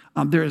realize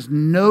there is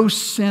no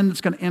sin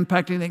that's going to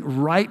impact anything.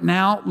 Right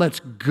now,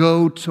 let's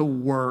go to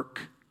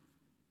work.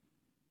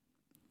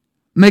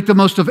 Make the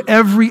most of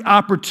every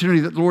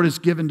opportunity that the Lord has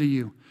given to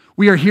you.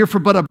 We are here for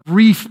but a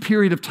brief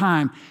period of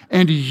time,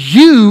 and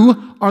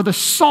you are the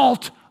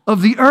salt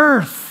of the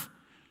earth.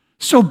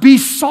 So be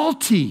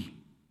salty.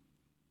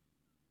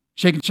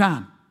 Shake and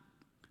shine.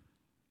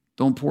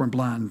 Don't pour and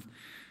blind.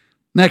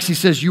 Next, he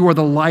says, you are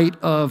the light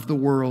of the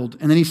world.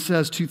 And then he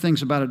says two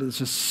things about it.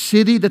 It's a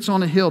city that's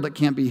on a hill that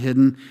can't be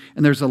hidden,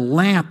 and there's a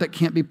lamp that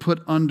can't be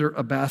put under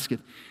a basket.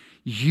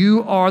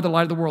 You are the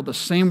light of the world. The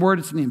same word,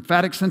 it's in the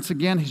emphatic sense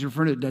again. He's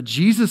referring to,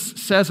 Jesus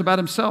says about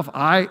himself,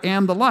 I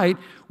am the light.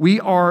 We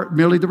are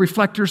merely the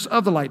reflectors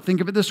of the light. Think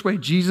of it this way.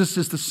 Jesus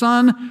is the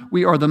sun.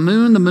 We are the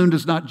moon. The moon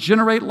does not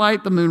generate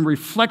light. The moon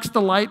reflects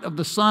the light of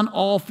the sun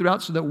all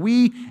throughout so that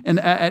we, and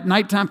at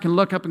nighttime, can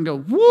look up and go,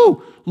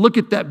 woo, look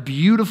at that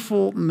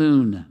beautiful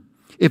moon.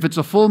 If it's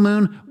a full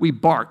moon, we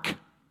bark.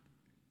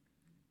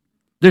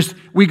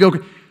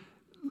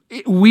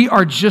 We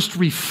are just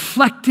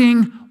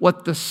reflecting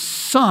what the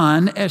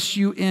sun,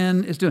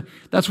 S-U-N, is doing.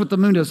 That's what the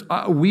moon does.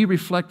 We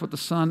reflect what the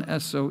sun,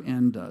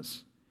 S-O-N,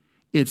 does.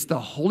 It's the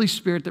Holy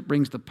Spirit that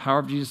brings the power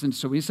of Jesus. And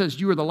so when he says,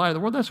 you are the light of the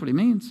world, that's what he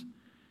means.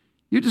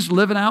 You're just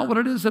living out what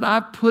it is that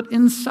I've put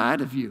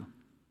inside of you.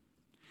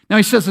 Now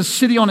he says a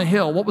city on a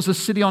hill. What was a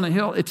city on a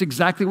hill? It's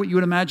exactly what you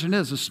would imagine it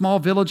is. A small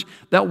village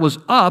that was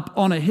up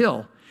on a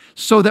hill.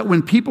 So that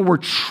when people were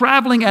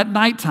traveling at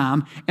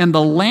nighttime and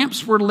the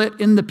lamps were lit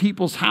in the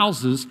people's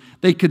houses,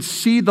 they could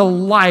see the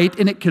light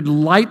and it could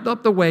light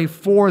up the way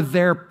for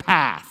their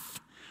path.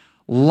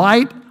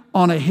 Light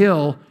on a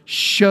hill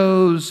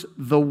shows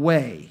the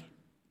way.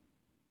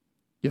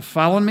 You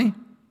following me?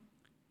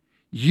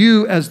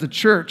 You as the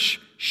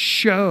church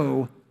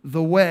show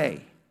the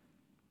way.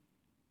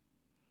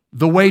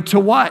 The way to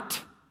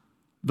what?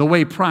 The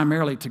way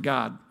primarily to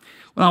God.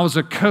 When I was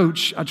a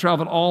coach, I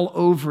traveled all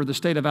over the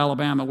state of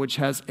Alabama, which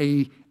has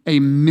a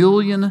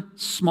million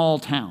small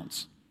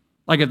towns.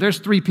 Like if there's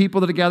 3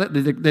 people that are together,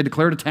 they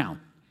declared a town.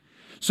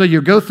 So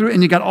you go through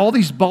and you got all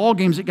these ball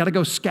games that you got to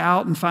go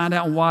scout and find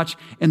out and watch.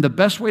 And the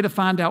best way to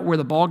find out where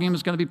the ball game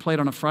is going to be played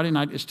on a Friday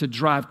night is to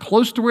drive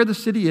close to where the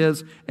city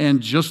is and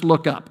just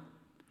look up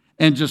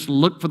and just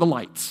look for the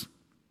lights.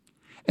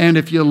 And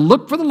if you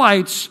look for the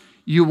lights,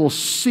 you will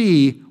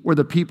see where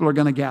the people are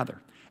going to gather.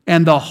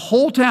 And the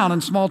whole town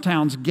and small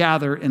towns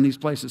gather in these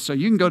places. So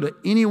you can go to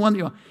any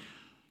one.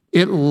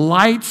 It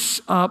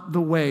lights up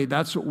the way.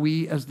 That's what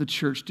we as the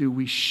church do.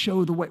 We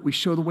show the way. We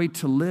show the way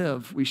to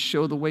live. We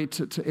show the way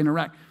to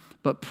interact.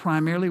 But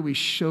primarily we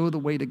show the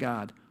way to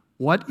God.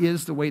 What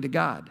is the way to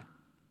God?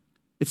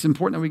 It's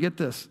important that we get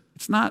this.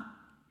 It's not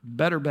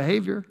better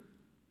behavior.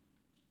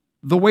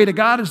 The way to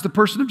God is the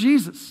person of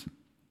Jesus.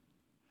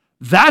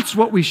 That's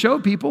what we show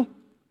people.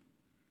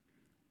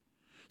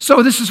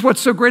 So this is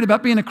what's so great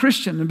about being a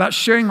Christian and about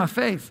sharing my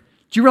faith.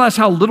 Do you realize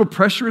how little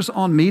pressure is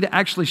on me to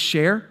actually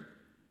share?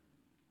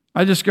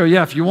 I just go,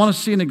 yeah, if you want to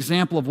see an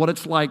example of what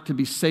it's like to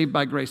be saved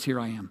by grace,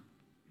 here I am.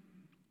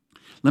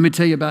 Let me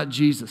tell you about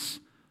Jesus,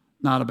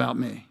 not about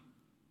me.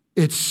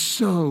 It's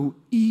so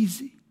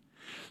easy.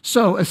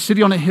 So a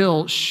city on a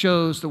hill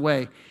shows the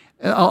way.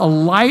 A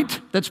light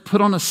that's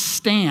put on a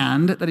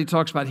stand that he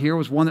talks about here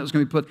was one that was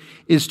going to be put,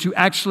 is to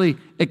actually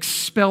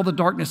expel the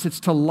darkness. It's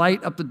to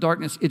light up the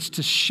darkness. It's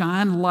to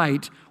shine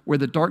light where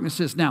the darkness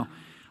is. Now,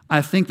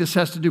 I think this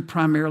has to do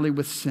primarily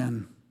with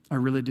sin. I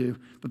really do.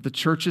 But the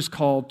church is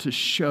called to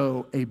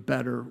show a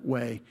better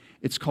way.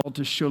 It's called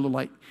to show the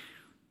light.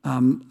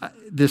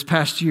 This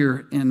past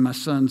year in my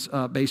son's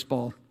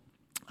baseball,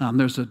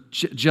 there's a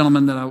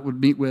gentleman that I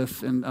would meet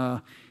with,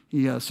 and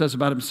he says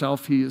about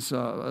himself, he is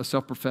a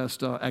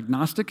self-professed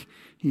agnostic.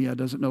 He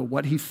doesn't know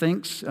what he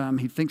thinks.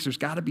 He thinks there's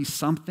got to be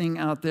something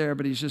out there,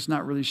 but he's just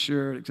not really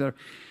sure, et cetera.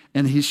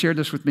 And he shared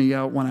this with me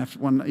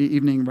one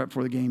evening right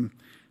before the game.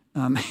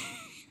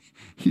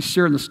 He's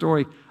sharing the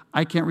story.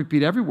 I can't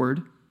repeat every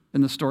word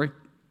in the story,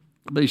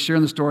 but he's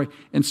sharing the story.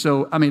 And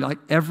so, like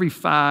every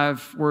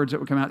 5 words that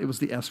would come out, it was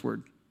the S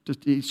word.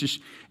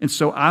 And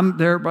so I'm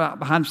there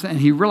behind him, and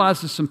he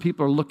realizes some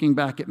people are looking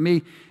back at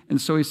me. And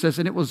so he says,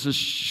 and it was a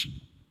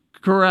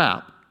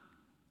crap.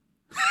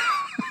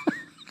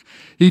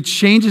 He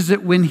changes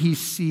it when he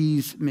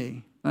sees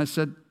me. And I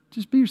said,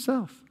 just be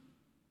yourself.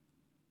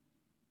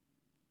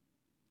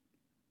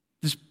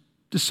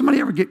 Does somebody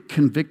ever get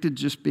convicted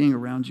just being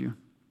around you?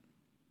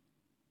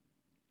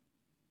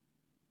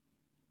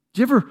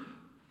 Does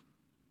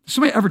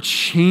somebody ever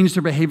change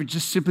their behavior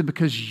just simply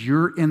because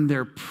you're in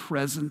their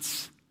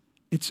presence?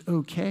 It's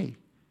okay.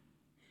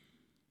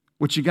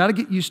 What you got to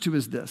get used to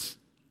is this.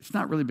 It's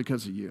not really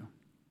because of you.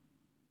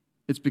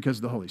 It's because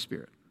of the Holy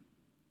Spirit.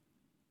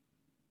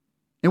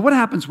 And what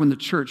happens when the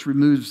church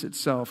removes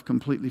itself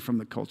completely from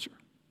the culture?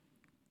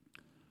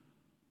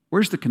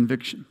 Where's the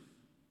conviction?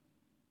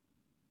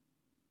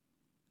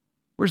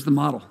 Where's the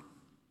model?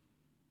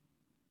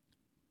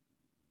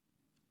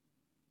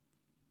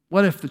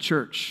 What if the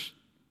church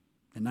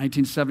in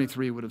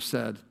 1973 would have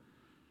said,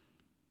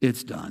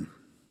 it's done?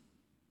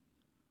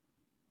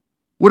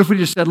 What if we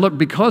just said, look,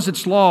 because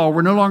it's law,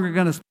 we're no longer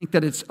going to think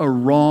that it's a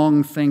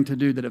wrong thing to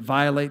do, that it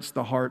violates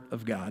the heart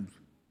of God?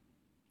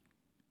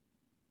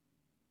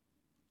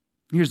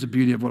 Here's the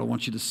beauty of what I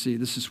want you to see.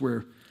 This is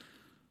where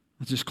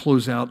let's just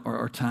close out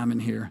our time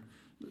in here.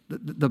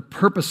 The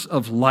purpose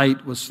of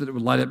light was that it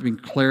would light up in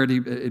clarity,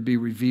 it'd be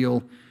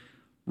revealed.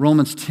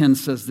 Romans 10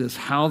 says this,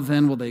 how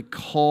then will they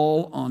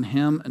call on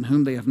him in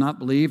whom they have not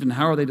believed? And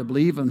how are they to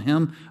believe on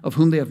him of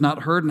whom they have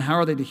not heard? And how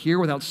are they to hear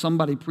without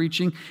somebody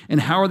preaching? And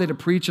how are they to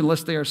preach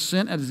unless they are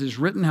sent? As it is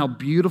written, how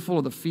beautiful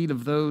are the feet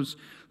of those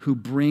who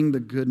bring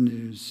the good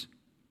news.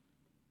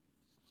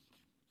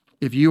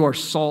 If you are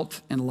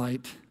salt and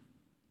light,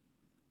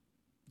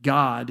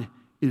 God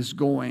is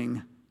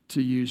going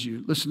to use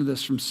you. Listen to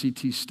this from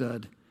C.T.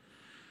 Studd.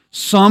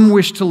 Some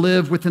wish to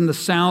live within the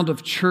sound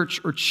of church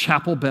or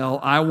chapel bell.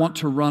 I want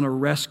to run a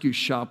rescue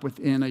shop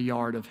within a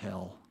yard of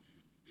hell.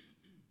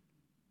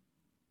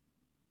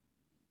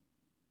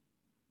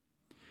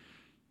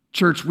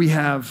 Church, we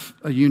have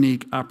a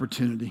unique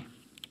opportunity.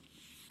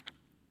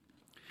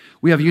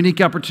 We have a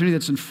unique opportunity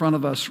that's in front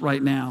of us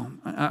right now.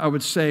 I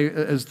would say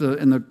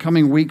in the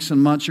coming weeks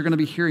and months, you're going to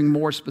be hearing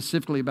more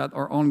specifically about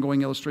our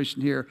ongoing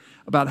illustration here,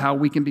 about how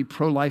we can be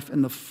pro-life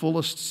in the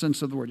fullest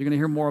sense of the word. You're going to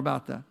hear more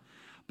about that.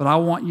 But I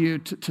want you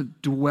to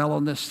dwell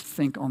on this,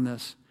 think on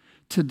this.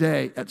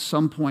 Today, at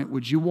some point,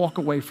 would you walk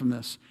away from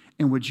this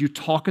and would you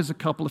talk as a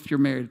couple if you're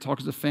married, talk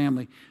as a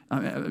family,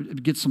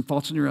 get some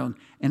thoughts on your own,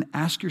 and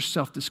ask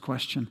yourself this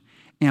question,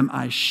 am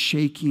I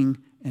shaking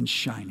and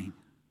shining?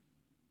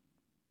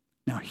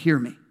 Now, hear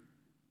me.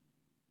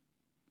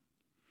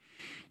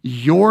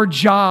 Your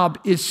job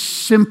is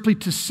simply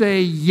to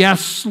say,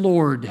 yes,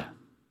 Lord.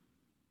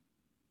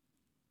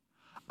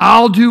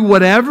 I'll do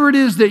whatever it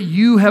is that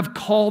you have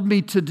called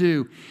me to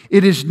do.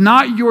 It is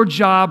not your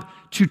job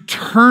to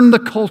turn the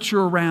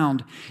culture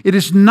around. It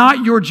is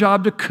not your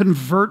job to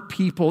convert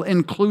people,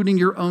 including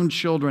your own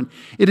children.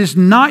 It is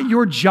not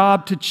your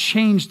job to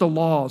change the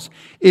laws.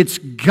 It's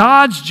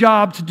God's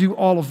job to do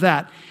all of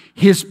that.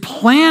 His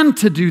plan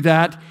to do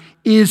that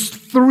is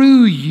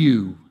through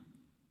you.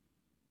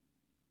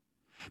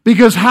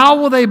 Because how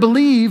will they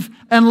believe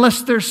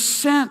unless they're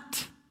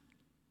sent?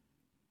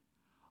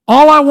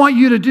 All I want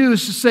you to do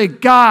is to say,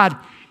 God,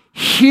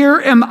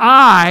 here am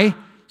I,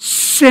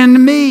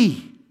 send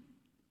me.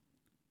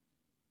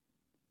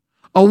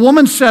 A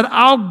woman said,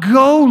 I'll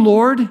go,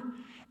 Lord,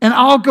 and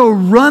I'll go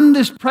run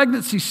this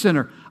pregnancy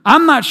center.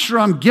 I'm not sure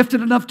I'm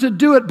gifted enough to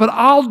do it, but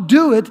I'll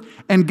do it.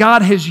 And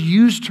God has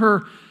used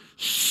her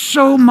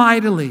so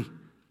mightily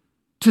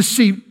to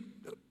see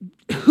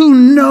who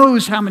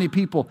knows how many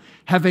people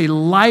have a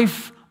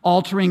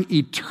life-altering,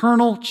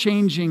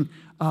 eternal-changing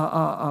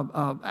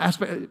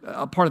aspect,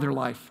 a part of their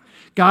life.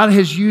 God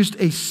has used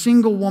a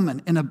single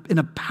woman in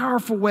a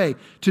powerful way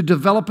to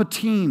develop a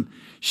team.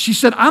 She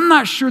said, I'm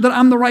not sure that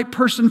I'm the right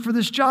person for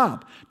this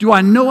job. Do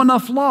I know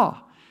enough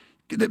law?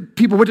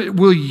 People,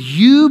 will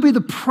you be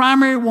the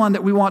primary one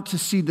that we want to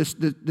see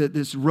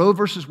this Roe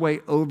versus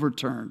Wade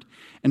overturned?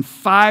 And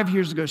 5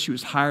 years ago, she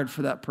was hired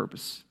for that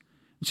purpose.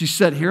 And she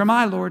said, here am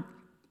I, Lord.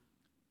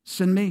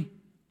 Send me.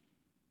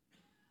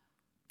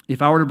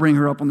 If I were to bring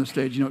her up on the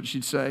stage, you know what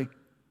she'd say?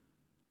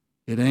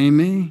 It ain't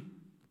me.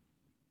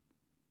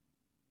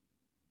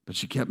 But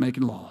she kept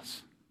making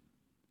laws.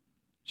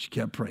 She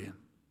kept praying.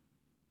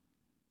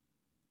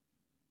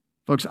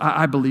 Folks,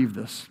 I believe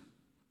this.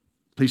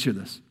 Please hear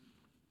this.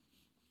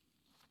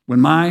 When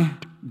my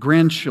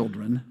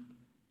grandchildren,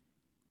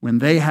 when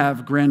they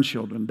have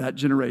grandchildren, that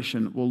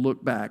generation will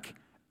look back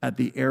at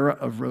the era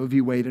of Roe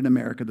v. Wade in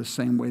America the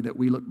same way that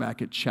we look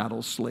back at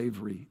chattel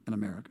slavery in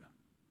America.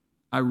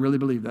 I really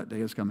believe that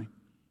day is coming.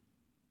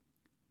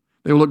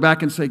 They will look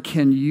back and say,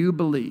 can you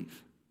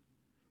believe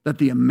that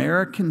the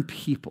American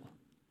people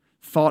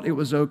thought it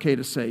was okay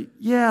to say,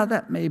 yeah,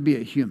 that may be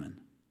a human.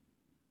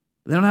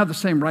 But they don't have the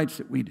same rights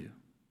that we do.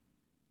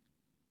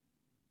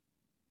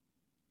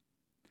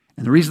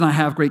 And the reason I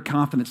have great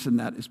confidence in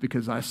that is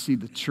because I see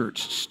the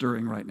church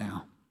stirring right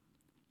now.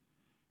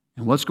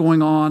 And what's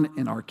going on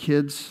in our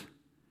kids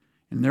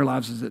in their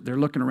lives is that they're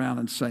looking around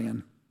and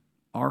saying,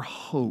 our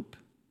hope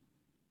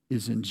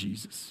is in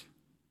Jesus.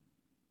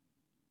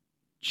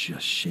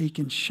 Just shake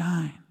and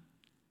shine.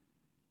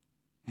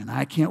 And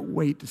I can't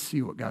wait to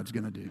see what God's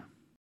going to do.